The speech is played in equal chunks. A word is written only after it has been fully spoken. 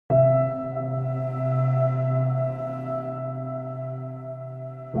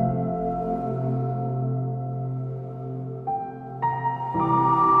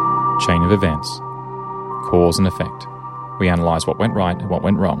Chain of events. Cause and effect. We analyse what went right and what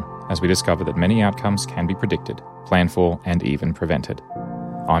went wrong, as we discover that many outcomes can be predicted, planned for, and even prevented.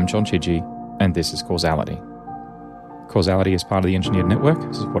 I'm John Chidgey, and this is Causality. Causality is part of the Engineered Network.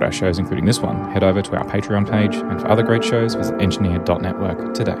 To support our shows, including this one, head over to our Patreon page, and for other great shows, visit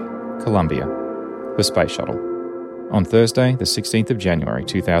engineered.network today. Columbia, the Space Shuttle. On Thursday, the 16th of January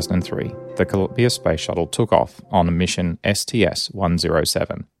 2003, the Columbia Space Shuttle took off on mission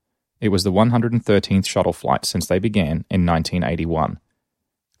STS-107. It was the 113th shuttle flight since they began in 1981.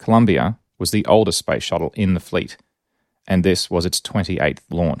 Columbia was the oldest space shuttle in the fleet, and this was its 28th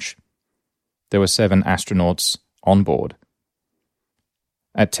launch. There were 7 astronauts on board.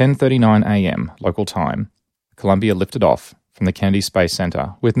 At 10:39 a.m. local time, Columbia lifted off from the Kennedy Space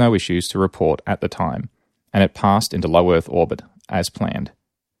Center with no issues to report at the time, and it passed into low Earth orbit as planned.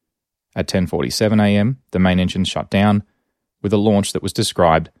 At 10:47 a.m., the main engine shut down, with a launch that was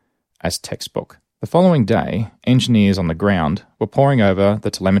described as textbook. The following day, engineers on the ground were poring over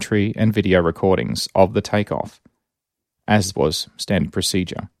the telemetry and video recordings of the takeoff, as was standard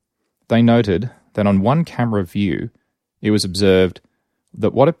procedure. They noted that on one camera view, it was observed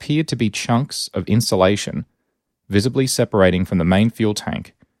that what appeared to be chunks of insulation visibly separating from the main fuel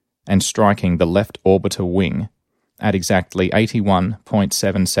tank and striking the left orbiter wing at exactly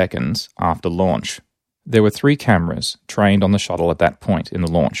 81.7 seconds after launch. There were 3 cameras trained on the shuttle at that point in the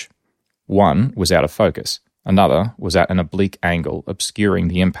launch. One was out of focus, another was at an oblique angle obscuring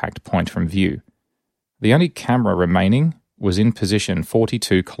the impact point from view. The only camera remaining was in position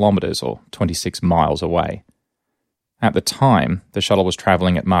 42 kilometers or 26 miles away. At the time, the shuttle was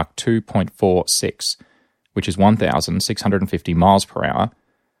traveling at Mach 2.46, which is 1,650 miles per hour,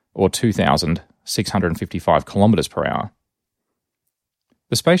 or 2,655 kilometers per hour.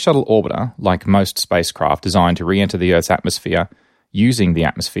 The Space Shuttle orbiter, like most spacecraft designed to re-enter the Earth's atmosphere using the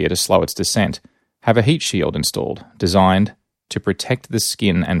atmosphere to slow its descent, have a heat shield installed, designed to protect the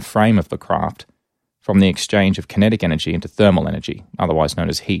skin and frame of the craft from the exchange of kinetic energy into thermal energy, otherwise known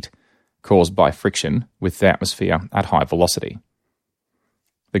as heat, caused by friction with the atmosphere at high velocity.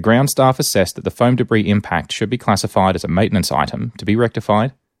 The ground staff assessed that the foam debris impact should be classified as a maintenance item to be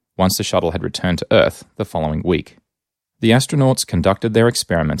rectified once the shuttle had returned to Earth the following week. The astronauts conducted their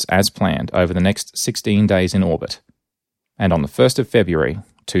experiments as planned over the next 16 days in orbit, and on the 1st of February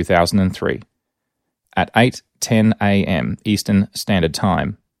 2003, at 8:10 a.m. Eastern Standard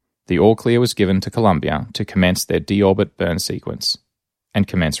Time, the all-clear was given to Columbia to commence their deorbit burn sequence and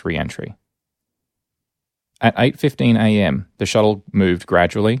commence re-entry. At 8:15 a.m., the shuttle moved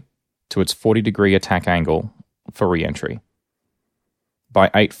gradually to its 40-degree attack angle for re-entry. By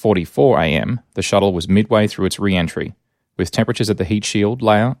 8:44 a.m., the shuttle was midway through its re-entry, with temperatures at the heat shield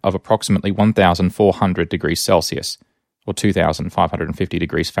layer of approximately 1,400 degrees Celsius, or 2,550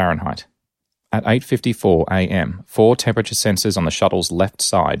 degrees Fahrenheit. At 8:54 a.m., 4 temperature sensors on the shuttle's left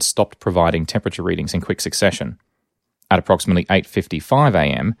side stopped providing temperature readings in quick succession. At approximately 8:55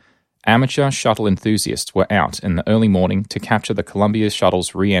 a.m., amateur shuttle enthusiasts were out in the early morning to capture the Columbia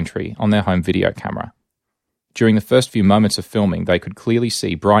shuttle's re-entry on their home video camera. During the first few moments of filming, they could clearly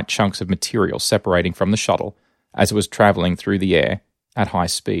see bright chunks of material separating from the shuttle as it was traveling through the air at high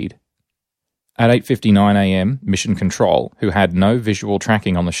speed. At 8:59 a.m., Mission Control, who had no visual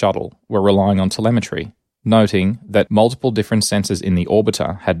tracking on the shuttle, were relying on telemetry, noting that multiple different sensors in the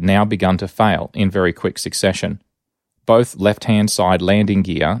orbiter had now begun to fail in very quick succession. Both left-hand side landing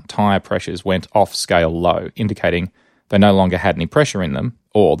gear tire pressures went off-scale low, indicating they no longer had any pressure in them,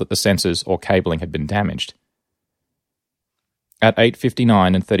 or that the sensors or cabling had been damaged. At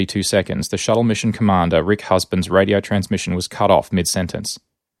 8:59 and 32 seconds, the shuttle mission commander Rick Husband's radio transmission was cut off mid-sentence.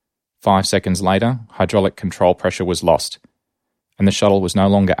 5 seconds later, hydraulic control pressure was lost, and the shuttle was no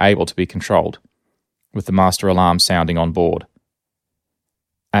longer able to be controlled, with the master alarm sounding on board.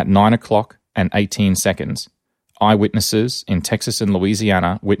 At 9 o'clock and 18 seconds, eyewitnesses in Texas and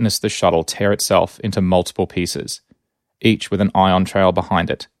Louisiana witnessed the shuttle tear itself into multiple pieces, each with an ion trail behind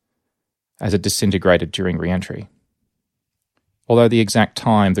it, as it disintegrated during re-entry. Although the exact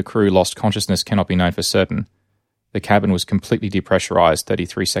time the crew lost consciousness cannot be known for certain, the cabin was completely depressurized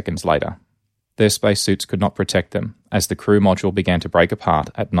 33 seconds later. Their spacesuits could not protect them, as the crew module began to break apart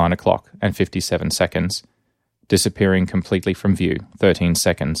at 9 o'clock and 57 seconds, disappearing completely from view 13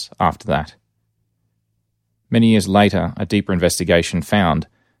 seconds after that. Many years later, a deeper investigation found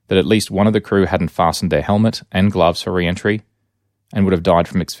that at least one of the crew hadn't fastened their helmet and gloves for re-entry, and would have died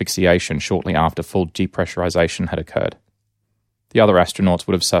from asphyxiation shortly after full depressurization had occurred. The other astronauts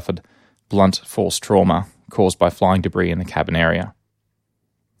would have suffered blunt force trauma caused by flying debris in the cabin area.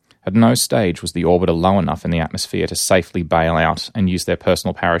 At no stage was the orbiter low enough in the atmosphere to safely bail out and use their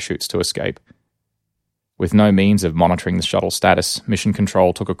personal parachutes to escape. With no means of monitoring the shuttle status, Mission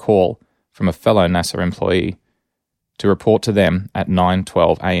Control took a call from a fellow NASA employee to report to them at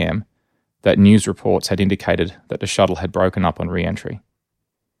 9:12 a.m. that news reports had indicated that the shuttle had broken up on re-entry.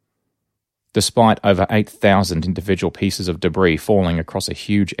 Despite over 8,000 individual pieces of debris falling across a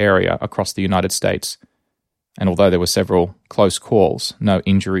huge area across the United States, and although there were several close calls, no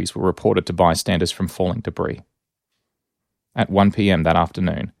injuries were reported to bystanders from falling debris. At 1 p.m. that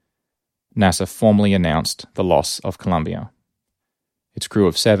afternoon, NASA formally announced the loss of Columbia. Its crew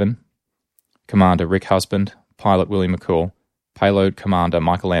of 7, Commander Rick Husband, Pilot Willie McCool, Payload Commander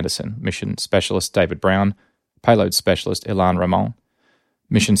Michael Anderson, Mission Specialist David Brown, Payload Specialist Ilan Ramon,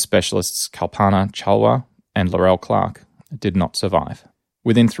 Mission Specialists Kalpana Chalwa and Laurel Clark, did not survive.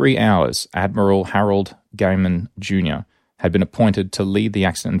 Within 3 hours, Admiral Harold Gaiman Jr. had been appointed to lead the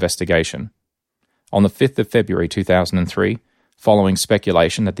accident investigation. On the 5th of February 2003, following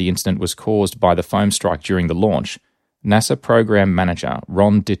speculation that the incident was caused by the foam strike during the launch, NASA Program Manager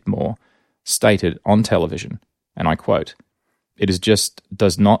Ron Ditmore stated on television, and I quote, "It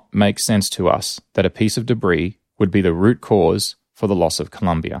does not make sense to us that a piece of debris would be the root cause for the loss of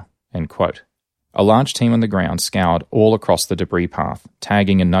Columbia," end quote. A large team on the ground scoured all across the debris path,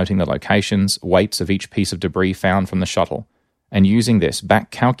 tagging and noting the locations, weights of each piece of debris found from the shuttle, and using this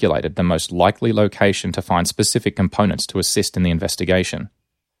back-calculated the most likely location to find specific components to assist in the investigation.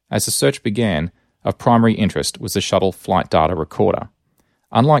 As the search began, of primary interest was the shuttle flight data recorder.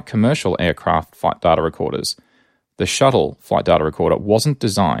 Unlike commercial aircraft flight data recorders, the shuttle flight data recorder wasn't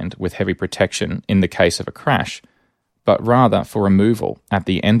designed with heavy protection in the case of a crash, but rather for removal at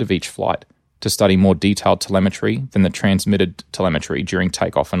the end of each flight to study more detailed telemetry than the transmitted telemetry during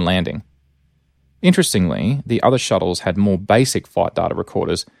takeoff and landing. Interestingly, the other shuttles had more basic flight data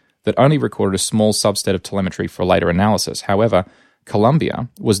recorders that only recorded a small subset of telemetry for later analysis. However, Columbia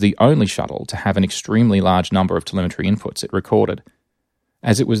was the only shuttle to have an extremely large number of telemetry inputs it recorded.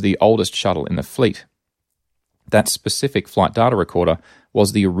 As it was the oldest shuttle in the fleet, that specific flight data recorder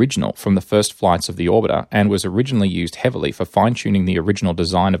was the original from the first flights of the orbiter and was originally used heavily for fine-tuning the original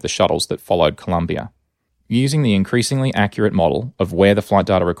design of the shuttles that followed Columbia. Using the increasingly accurate model of where the flight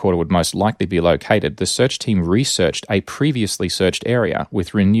data recorder would most likely be located, the search team researched a previously searched area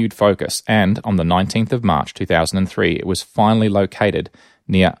with renewed focus, and on the 19th of March 2003, it was finally located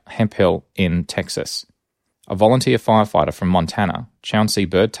near Hemphill in Texas. A volunteer firefighter from Montana, Chauncey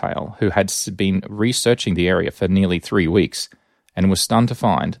Birdtail, who had been researching the area for nearly 3 weeks, and was stunned to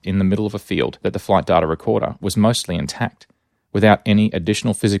find, in the middle of a field, that the flight data recorder was mostly intact, without any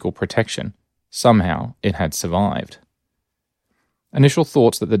additional physical protection. Somehow, it had survived. Initial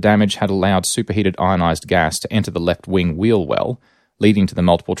thoughts that the damage had allowed superheated ionized gas to enter the left wing wheel well, leading to the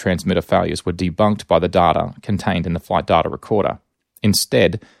multiple transmitter failures, were debunked by the data contained in the flight data recorder.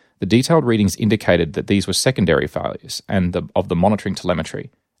 Instead, the detailed readings indicated that these were secondary failures of the monitoring telemetry,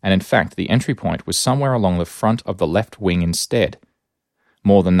 and in fact, the entry point was somewhere along the front of the left wing instead.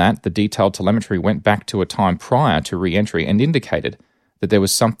 More than that, the detailed telemetry went back to a time prior to re-entry and indicated that there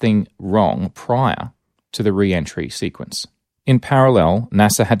was something wrong prior to the re-entry sequence. In parallel,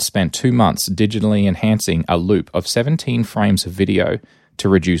 NASA had spent 2 months digitally enhancing a loop of 17 frames of video to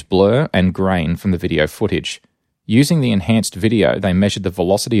reduce blur and grain from the video footage. Using the enhanced video, they measured the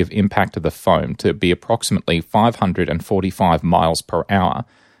velocity of impact of the foam to be approximately 545 miles per hour,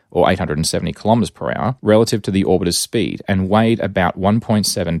 or 870 kilometers per hour, relative to the orbiter's speed, and weighed about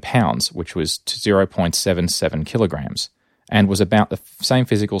 1.7 pounds, which was 0.77 kilograms, and was about the same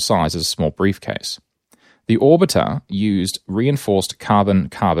physical size as a small briefcase. The orbiter used reinforced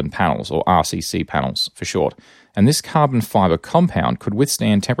carbon-carbon panels, or RCC panels for short, and this carbon fiber compound could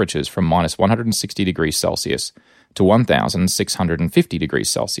withstand temperatures from minus 160 degrees Celsius to 1,650 degrees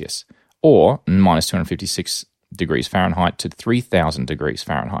Celsius, or minus 256 degrees Fahrenheit to 3,000 degrees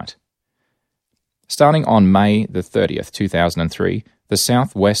Fahrenheit. Starting on May the 30th, 2003, the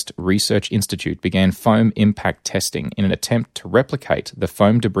Southwest Research Institute began foam impact testing in an attempt to replicate the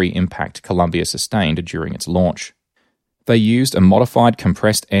foam debris impact Columbia sustained during its launch. They used a modified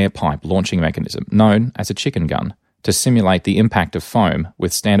compressed air pipe launching mechanism known as a chicken gun to simulate the impact of foam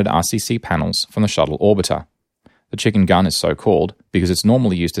with standard RCC panels from the shuttle orbiter. The chicken gun is so called because it's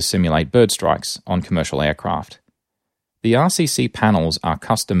normally used to simulate bird strikes on commercial aircraft. The RCC panels are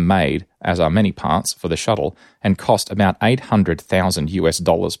custom-made, as are many parts, for the shuttle, and cost about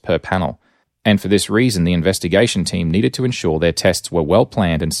 $800,000 per panel. And for this reason, the investigation team needed to ensure their tests were well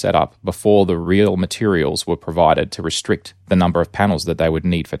planned and set up before the real materials were provided to restrict the number of panels that they would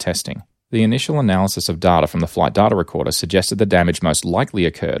need for testing. The initial analysis of data from the flight data recorder suggested the damage most likely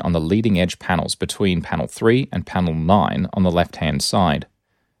occurred on the leading-edge panels between Panel 3 and Panel 9 on the left-hand side.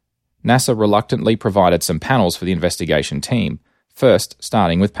 NASA reluctantly provided some panels for the investigation team, first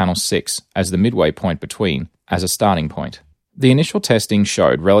starting with Panel 6 as the midway point between, as a starting point. The initial testing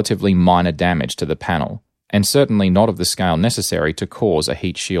showed relatively minor damage to the panel, and certainly not of the scale necessary to cause a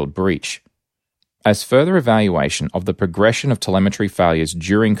heat shield breach. As further evaluation of the progression of telemetry failures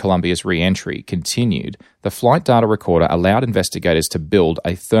during Columbia's re-entry continued, the flight data recorder allowed investigators to build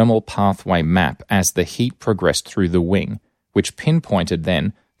a thermal pathway map as the heat progressed through the wing, which pinpointed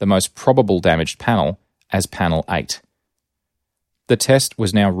then the most probable damaged panel as Panel 8. The test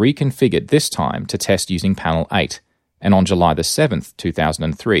was now reconfigured this time to test using Panel 8, and on July the 7th,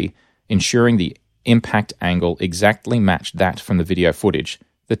 2003, ensuring the impact angle exactly matched that from the video footage,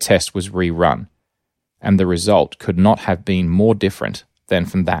 the test was rerun, and the result could not have been more different than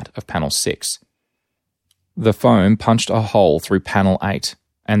from that of Panel 6. The foam punched a hole through Panel 8,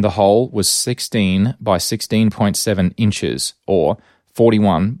 and the hole was 16 by 16.7 inches, or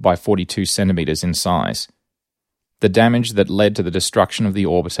 41 by 42 centimeters in size. The damage that led to the destruction of the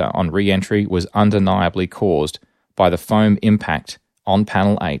orbiter on re-entry was undeniably caused by the foam impact on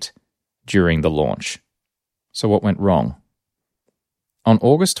Panel 8 during the launch. So what went wrong? On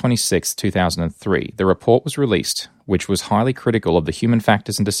August 26, 2003, the report was released, which was highly critical of the human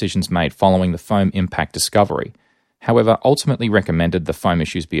factors and decisions made following the foam impact discovery, however ultimately recommended the foam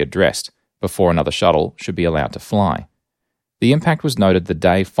issues be addressed before another shuttle should be allowed to fly. The impact was noted the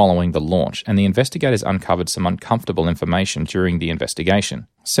day following the launch, and the investigators uncovered some uncomfortable information during the investigation.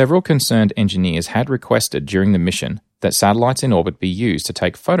 Several concerned engineers had requested during the mission that satellites in orbit be used to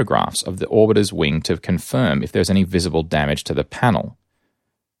take photographs of the orbiter's wing to confirm if there's any visible damage to the panel.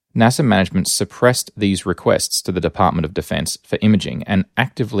 NASA management suppressed these requests to the Department of Defense for imaging and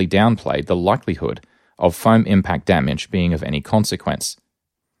actively downplayed the likelihood of foam impact damage being of any consequence.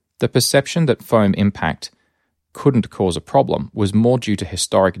 The perception that foam impact couldn't cause a problem was more due to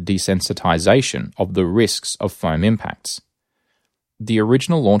historic desensitization of the risks of foam impacts. The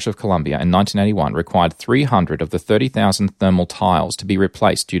original launch of Columbia in 1981 required 300 of the 30,000 thermal tiles to be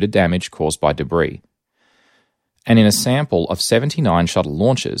replaced due to damage caused by debris. And in a sample of 79 shuttle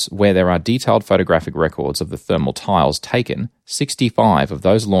launches, where there are detailed photographic records of the thermal tiles taken, 65 of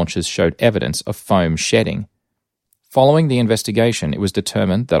those launches showed evidence of foam shedding. Following the investigation, it was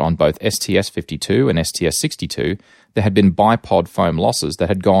determined that on both STS-52 and STS-62, there had been bipod foam losses that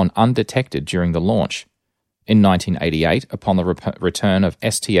had gone undetected during the launch. In 1988, upon the return of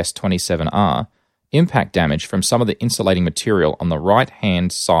STS-27R, impact damage from some of the insulating material on the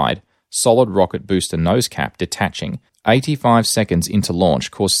right-hand side solid rocket booster nose cap detaching 85 seconds into launch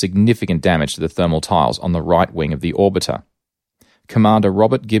caused significant damage to the thermal tiles on the right wing of the orbiter. Commander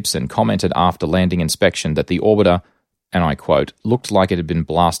Robert Gibson commented after landing inspection that the orbiter, and I quote, looked like it had been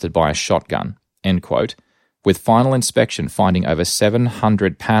blasted by a shotgun, end quote, with final inspection finding over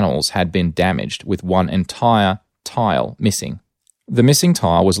 700 panels had been damaged with one entire tile missing. The missing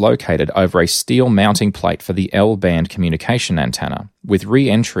tile was located over a steel mounting plate for the L-band communication antenna, with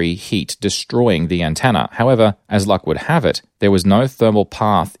re-entry heat destroying the antenna. However, as luck would have it, there was no thermal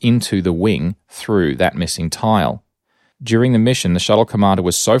path into the wing through that missing tile. During the mission, the shuttle commander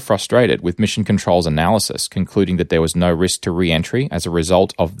was so frustrated with Mission Control's analysis, concluding that there was no risk to re-entry as a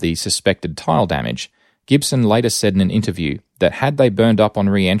result of the suspected tile damage, Gibson later said in an interview that had they burned up on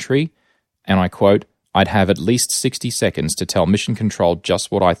re-entry, and I quote, I'd have at least 60 seconds to tell Mission Control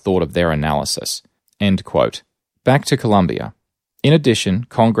just what I thought of their analysis. End quote. Back to Columbia. In addition,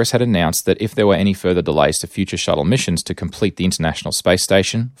 Congress had announced that if there were any further delays to future shuttle missions to complete the International Space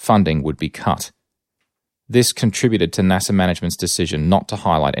Station, funding would be cut. This contributed to NASA management's decision not to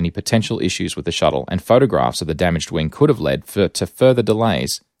highlight any potential issues with the shuttle, and photographs of the damaged wing could have led to further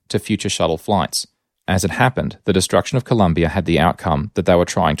delays to future shuttle flights. As it happened, the destruction of Columbia had the outcome that they were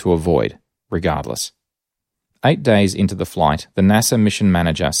trying to avoid, regardless. 8 days into the flight, the NASA mission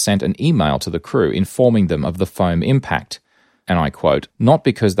manager sent an email to the crew informing them of the foam impact, and I quote, not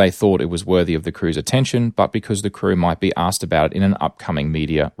because they thought it was worthy of the crew's attention, but because the crew might be asked about it in an upcoming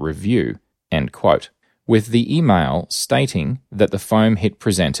media review, end quote, with the email stating that the foam hit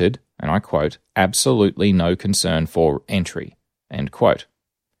presented, and I quote, absolutely no concern for entry, end quote.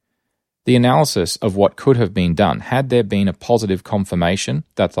 The analysis of what could have been done had there been a positive confirmation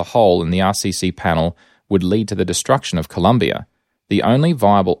that the hole in the RCC panel would lead to the destruction of Columbia, the only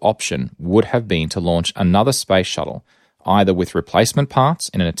viable option would have been to launch another space shuttle, either with replacement parts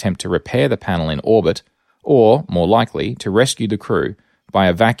in an attempt to repair the panel in orbit, or, more likely, to rescue the crew by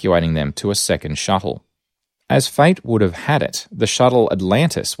evacuating them to a second shuttle. As fate would have had it, the shuttle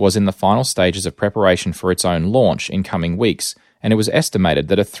Atlantis was in the final stages of preparation for its own launch in coming weeks, and it was estimated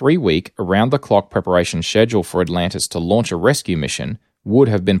that a 3-week, around-the-clock preparation schedule for Atlantis to launch a rescue mission would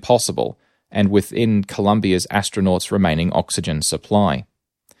have been possible, and within Columbia's astronauts' remaining oxygen supply.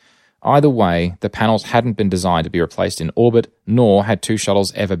 Either way, the panels hadn't been designed to be replaced in orbit, nor had two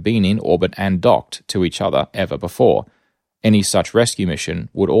shuttles ever been in orbit and docked to each other ever before. Any such rescue mission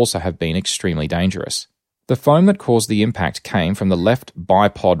would also have been extremely dangerous. The foam that caused the impact came from the left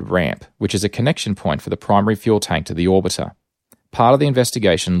bipod ramp, which is a connection point for the primary fuel tank to the orbiter. Part of the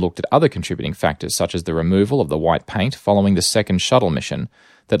investigation looked at other contributing factors such as the removal of the white paint following the second shuttle mission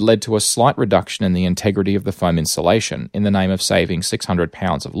that led to a slight reduction in the integrity of the foam insulation in the name of saving 600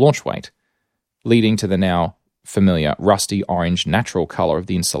 pounds of launch weight, leading to the now familiar rusty orange natural color of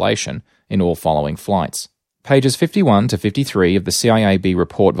the insulation in all following flights. Pages 51 to 53 of the CIAB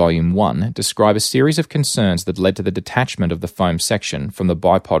Report Volume 1 describe a series of concerns that led to the detachment of the foam section from the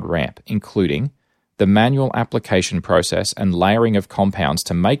bipod ramp, including the manual application process and layering of compounds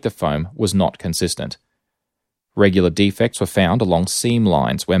to make the foam was not consistent. Regular defects were found along seam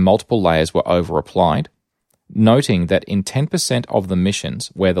lines where multiple layers were over-applied, noting that in 10% of the missions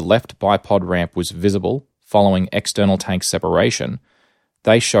where the left bipod ramp was visible following external tank separation,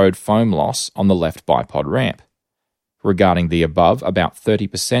 they showed foam loss on the left bipod ramp. Regarding the above, about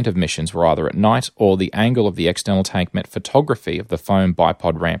 30% of missions were either at night or the angle of the external tank meant photography of the foam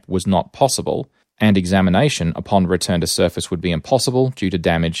bipod ramp was not possible, and examination upon return to surface would be impossible due to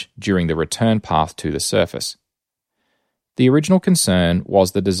damage during the return path to the surface. The original concern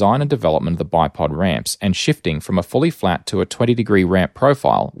was the design and development of the bipod ramps, and shifting from a fully flat to a 20-degree ramp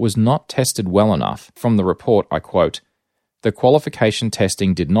profile was not tested well enough. From the report, I quote, "The qualification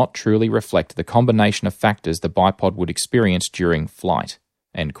testing did not truly reflect the combination of factors the bipod would experience during flight."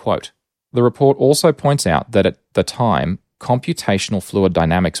 End quote. The report also points out that at the time, computational fluid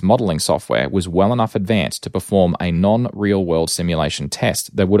dynamics modeling software was well enough advanced to perform a non-real-world simulation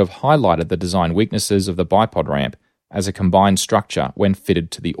test that would have highlighted the design weaknesses of the bipod ramp as a combined structure when fitted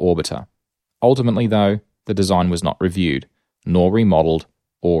to the orbiter. Ultimately, though, the design was not reviewed, nor remodeled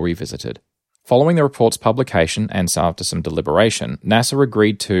or revisited. Following the report's publication and after some deliberation, NASA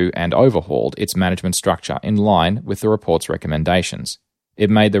agreed to and overhauled its management structure in line with the report's recommendations.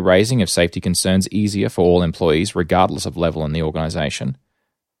 It made the raising of safety concerns easier for all employees regardless of level in the organization.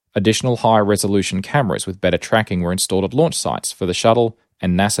 Additional high-resolution cameras with better tracking were installed at launch sites for the shuttle,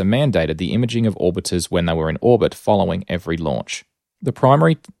 and NASA mandated the imaging of orbiters when they were in orbit following every launch. The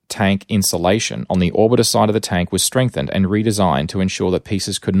primary tank insulation on the orbiter side of the tank was strengthened and redesigned to ensure that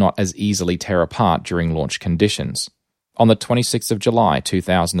pieces could not as easily tear apart during launch conditions. On the 26th of July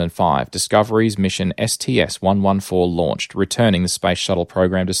 2005, Discovery's mission STS-114 launched, returning the Space Shuttle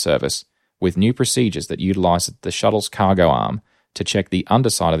program to service with new procedures that utilized the shuttle's cargo arm to check the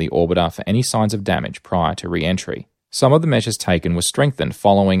underside of the orbiter for any signs of damage prior to re-entry. Some of the measures taken were strengthened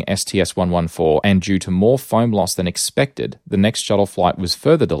following STS-114, and due to more foam loss than expected, the next shuttle flight was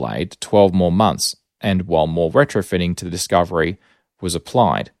further delayed 12 more months, and while more retrofitting to the Discovery was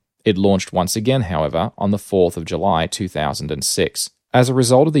applied, it launched once again, however, on the 4th of July 2006. As a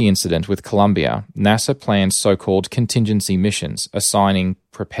result of the incident with Columbia, NASA planned so-called contingency missions, assigning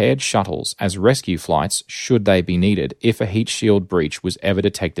prepared shuttles as rescue flights should they be needed if a heat shield breach was ever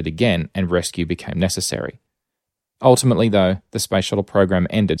detected again and rescue became necessary. Ultimately, though, the Space Shuttle program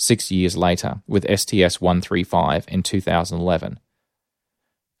ended 6 years later with STS-135 in 2011.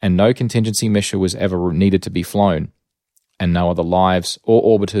 And no contingency mission was ever needed to be flown, and no other lives or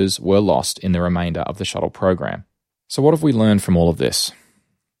orbiters were lost in the remainder of the shuttle program. So what have we learned from all of this?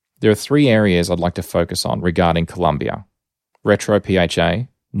 There are 3 areas I'd like to focus on regarding Columbia: retro PHA,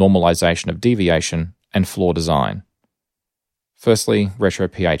 normalization of deviation, and flaw design. Firstly, retro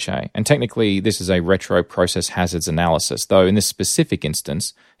PHA, and technically this is a retro process hazards analysis, though in this specific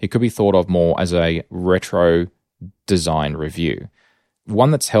instance, it could be thought of more as a retro design review, one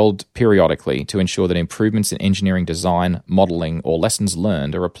that's held periodically to ensure that improvements in engineering design, modeling, or lessons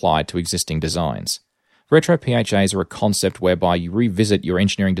learned are applied to existing designs. Retro PHAs are a concept whereby you revisit your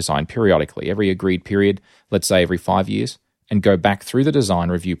engineering design periodically, every agreed period, let's say every 5 years, and go back through the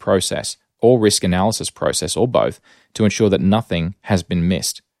design review process, or risk analysis process, or both, to ensure that nothing has been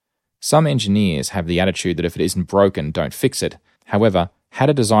missed. Some engineers have the attitude that if it isn't broken, don't fix it. However, had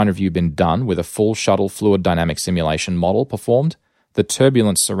a design review been done with a full shuttle fluid dynamic simulation model performed, the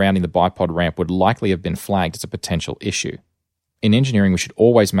turbulence surrounding the bipod ramp would likely have been flagged as a potential issue. In engineering, we should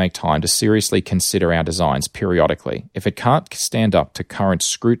always make time to seriously consider our designs periodically. If it can't stand up to current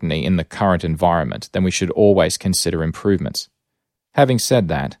scrutiny in the current environment, then we should always consider improvements. Having said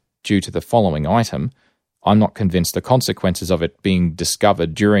that, due to the following item, I'm not convinced the consequences of it being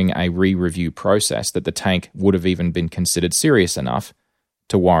discovered during a re-review process that the tank would have even been considered serious enough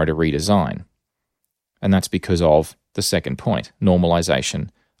to warrant a redesign. And that's because of the second point, normalization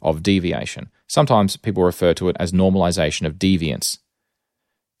of deviation. Sometimes people refer to it as normalization of deviance.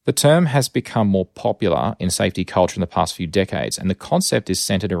 The term has become more popular in safety culture in the past few decades, and the concept is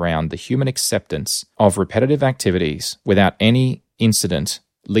centered around the human acceptance of repetitive activities without any incident,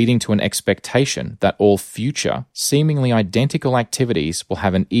 leading to an expectation that all future, seemingly identical activities will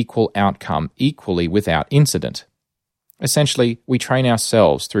have an equal outcome equally without incident. Essentially, we train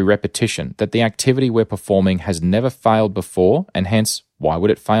ourselves through repetition that the activity we're performing has never failed before, and hence, why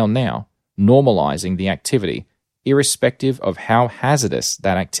would it fail now? Normalizing the activity, irrespective of how hazardous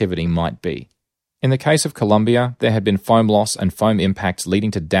that activity might be. In the case of Columbia, there had been foam loss and foam impacts leading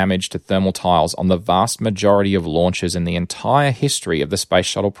to damage to thermal tiles on the vast majority of launches in the entire history of the Space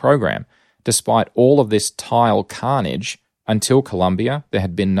Shuttle program. Despite all of this tile carnage, until Columbia, there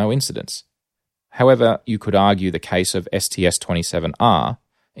had been no incidents. However, you could argue the case of STS-27R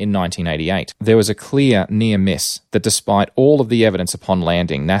in 1988. There was a clear near miss that despite all of the evidence upon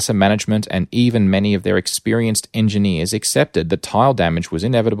landing, NASA management and even many of their experienced engineers accepted that tile damage was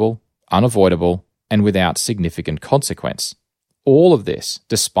inevitable, unavoidable, and without significant consequence. All of this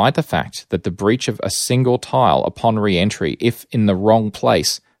despite the fact that the breach of a single tile upon re-entry, if in the wrong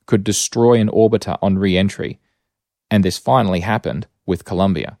place, could destroy an orbiter on re-entry. And this finally happened with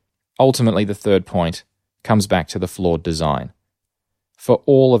Columbia. Ultimately, the third point comes back to the flawed design. For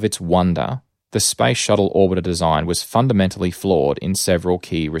all of its wonder, the Space Shuttle orbiter design was fundamentally flawed in several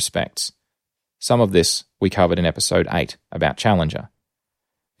key respects. Some of this we covered in Episode 8 about Challenger.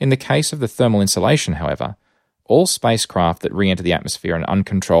 In the case of the thermal insulation, however, all spacecraft that re-enter the atmosphere in an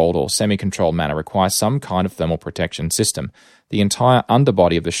uncontrolled or semi-controlled manner require some kind of thermal protection system. The entire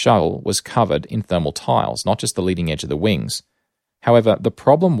underbody of the shuttle was covered in thermal tiles, not just the leading edge of the wings. However, the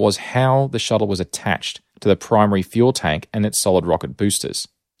problem was how the shuttle was attached to the primary fuel tank and its solid rocket boosters.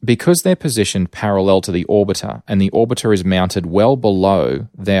 Because they're positioned parallel to the orbiter and the orbiter is mounted well below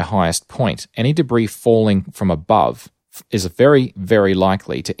their highest point, any debris falling from above is very, very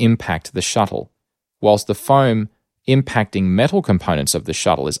likely to impact the shuttle, whilst the foam impacting metal components of the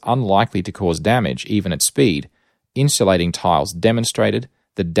shuttle is unlikely to cause damage even at speed. Insulating tiles demonstrated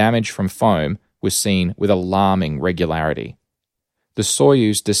the damage from foam was seen with alarming regularity. The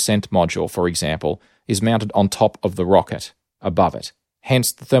Soyuz descent module, for example, is mounted on top of the rocket, above it.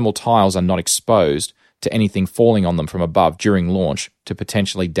 Hence, the thermal tiles are not exposed to anything falling on them from above during launch to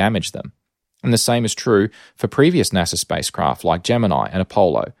potentially damage them. And the same is true for previous NASA spacecraft like Gemini and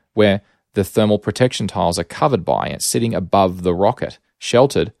Apollo, where the thermal protection tiles are covered by and sitting above the rocket,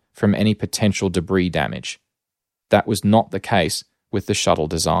 sheltered from any potential debris damage. That was not the case with the shuttle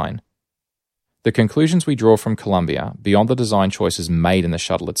design. The conclusions we draw from Columbia, beyond the design choices made in the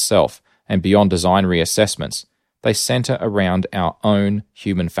shuttle itself, and beyond design reassessments, they center around our own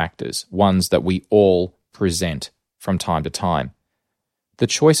human factors, ones that we all present from time to time. The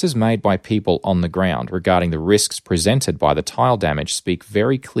choices made by people on the ground regarding the risks presented by the tile damage speak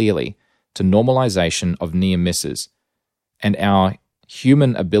very clearly to normalization of near misses and our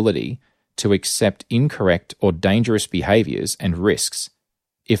human ability to accept incorrect or dangerous behaviors and risks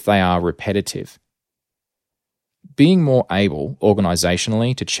if they are repetitive. Being more able,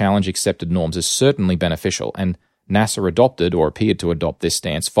 organizationally, to challenge accepted norms is certainly beneficial, and NASA adopted or appeared to adopt this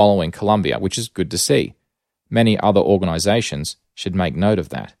stance following Columbia, which is good to see. Many other organizations should make note of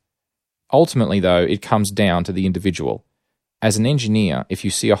that. Ultimately, though, it comes down to the individual. As an engineer, if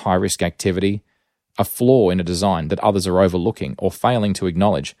you see a high-risk activity, a flaw in a design that others are overlooking or failing to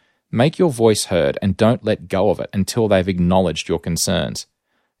acknowledge, make your voice heard and don't let go of it until they've acknowledged your concerns.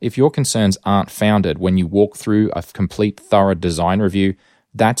 If your concerns aren't founded when you walk through a complete, thorough design review,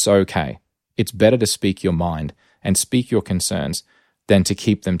 that's okay. It's better to speak your mind and speak your concerns than to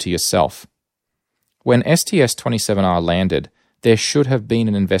keep them to yourself. When STS-27R landed, there should have been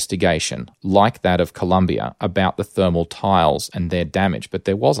an investigation, like that of Columbia, about the thermal tiles and their damage, but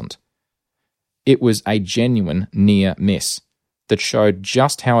there wasn't. It was a genuine near miss that showed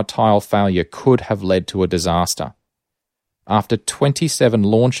just how a tile failure could have led to a disaster. After 27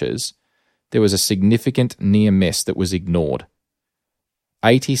 launches, there was a significant near miss that was ignored.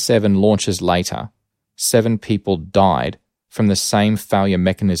 87 launches later, 7 people died from the same failure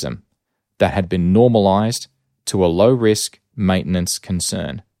mechanism that had been normalized to a low-risk maintenance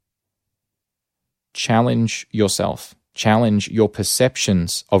concern. Challenge yourself. Challenge your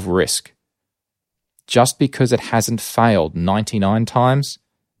perceptions of risk. Just because it hasn't failed 99 times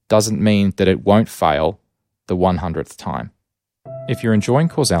doesn't mean that it won't fail the 100th time. If you're enjoying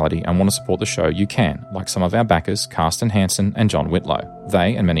Causality and want to support the show, you can, like some of our backers, Carsten Hansen and John Whitlow.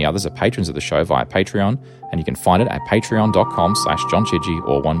 They and many others are patrons of the show via Patreon, and you can find it at patreon.com/johnchidgey,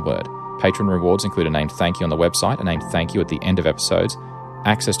 or one word. Patron rewards include a named thank you on the website, a named thank you at the end of episodes,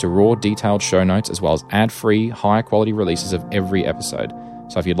 access to raw, detailed show notes, as well as ad-free, high-quality releases of every episode.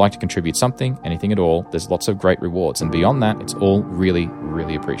 So if you'd like to contribute something, anything at all, there's lots of great rewards, and beyond that, it's all really,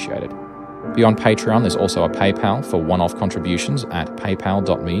 really appreciated. Beyond Patreon, there's also a PayPal for one-off contributions at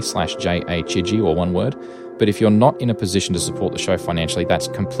paypal.me/jachidgey, or one word. But if you're not in a position to support the show financially, that's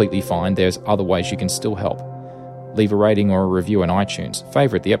completely fine. There's other ways you can still help. Leave a rating or a review on iTunes,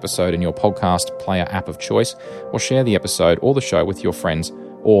 favourite the episode in your podcast player app of choice, or share the episode or the show with your friends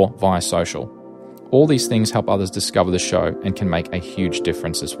or via social. All these things help others discover the show and can make a huge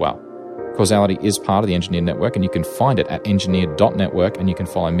difference as well. Causality is part of the Engineered Network, and you can find it at engineered.network, and you can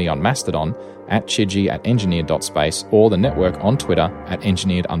follow me on Mastodon at chidgey at engineered.space, or the network on Twitter at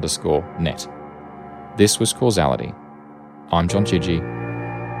engineered_net. This was Causality. I'm John Chidgey.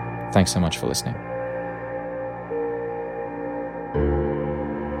 Thanks so much for listening.